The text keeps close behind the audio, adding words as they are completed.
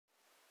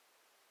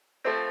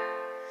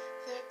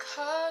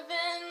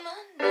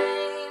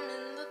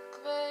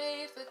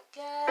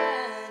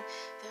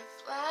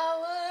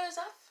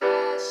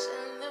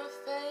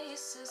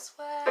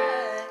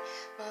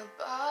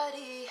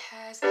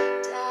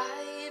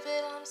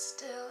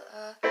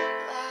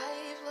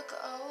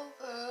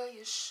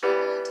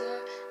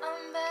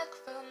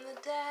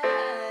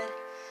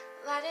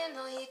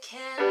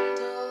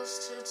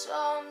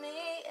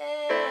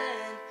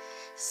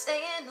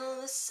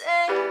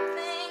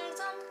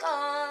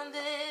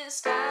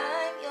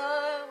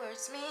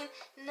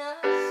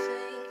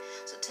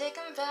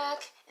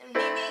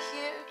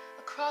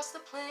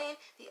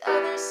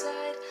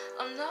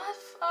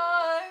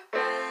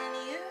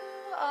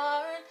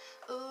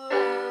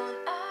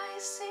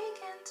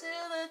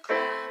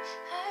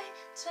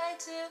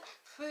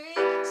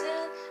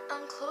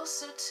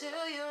closer to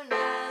you,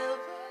 never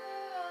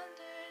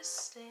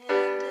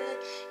understand it.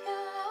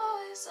 You're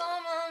always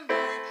on my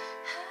mind,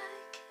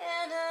 I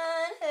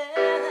cannot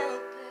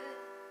help it.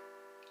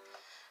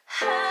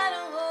 I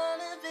don't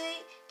wanna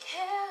be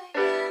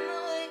carrying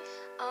the weight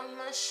on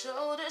my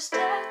shoulders.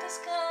 Death has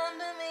come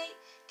to me,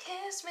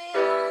 kissed me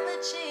on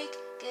the cheek,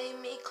 gave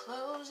me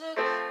closure,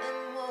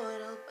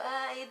 immortal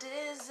by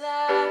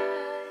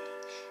design.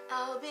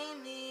 I'll be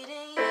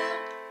meeting you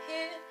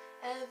here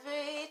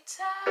every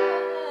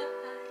time.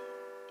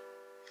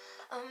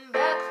 I'm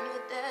back from the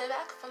dead,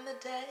 back from the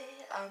dead.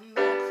 I'm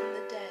back from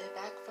the dead,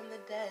 back from the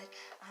dead.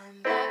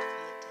 I'm back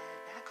from the dead,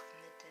 back from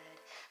the dead.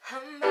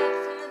 I'm back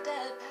from the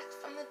dead, back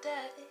from the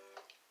dead.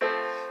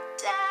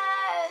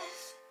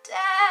 Death,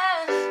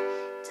 death,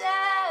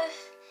 death,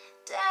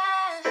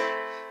 death,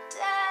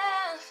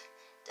 death,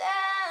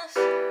 death.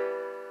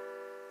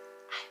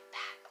 I'm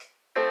back.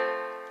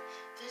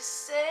 They're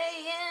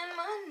saying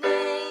my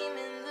name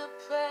in the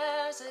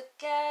prayers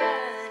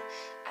again.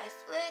 I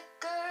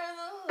flicker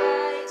the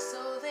light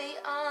so they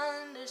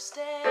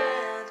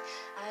understand.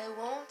 I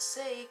won't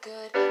say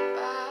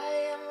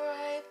goodbye, I'm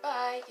right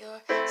by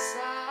your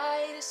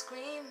side,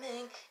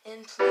 screaming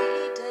and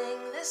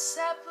pleading. This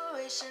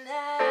separation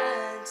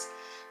ends,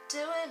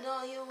 doing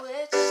all your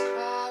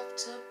witchcraft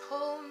to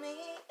pull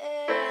me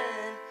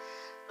in,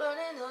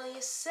 burning all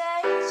your sage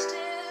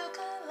to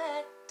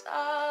collect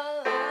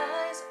our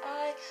lies.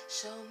 I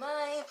show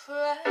my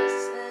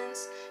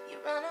presence, you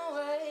run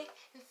away,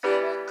 and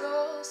fear it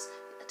goes.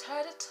 It's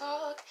hard to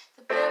talk,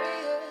 the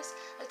barriers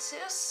are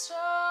too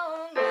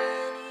strong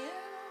when you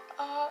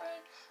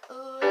aren't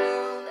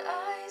around.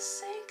 I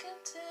sink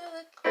into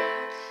the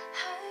ground,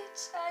 I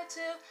try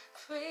to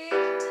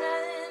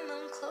pretend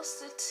I'm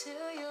closer to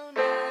you,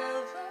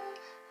 never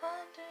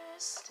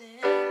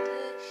understand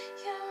it.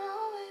 You're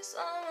always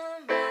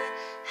on my mind,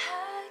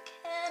 I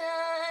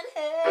cannot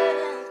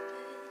help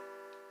it.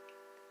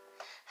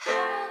 I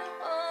don't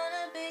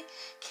wanna be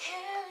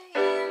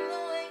carrying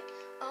the weight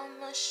on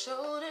my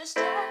shoulders.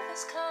 Death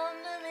has come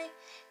to me,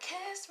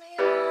 kissed me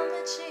on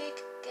the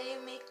cheek,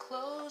 gave me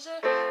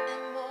closure,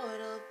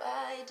 immortal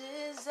by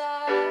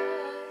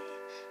design.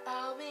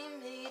 I'll be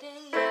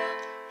meeting you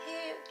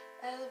here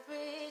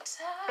every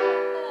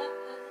time.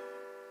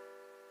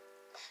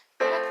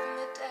 Back from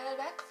the dead,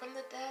 back from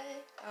the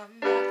dead. I'm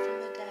back from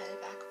the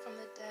dead, back from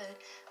the dead.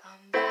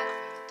 I'm back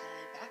from the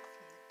dead, back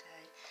from the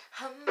dead.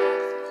 I'm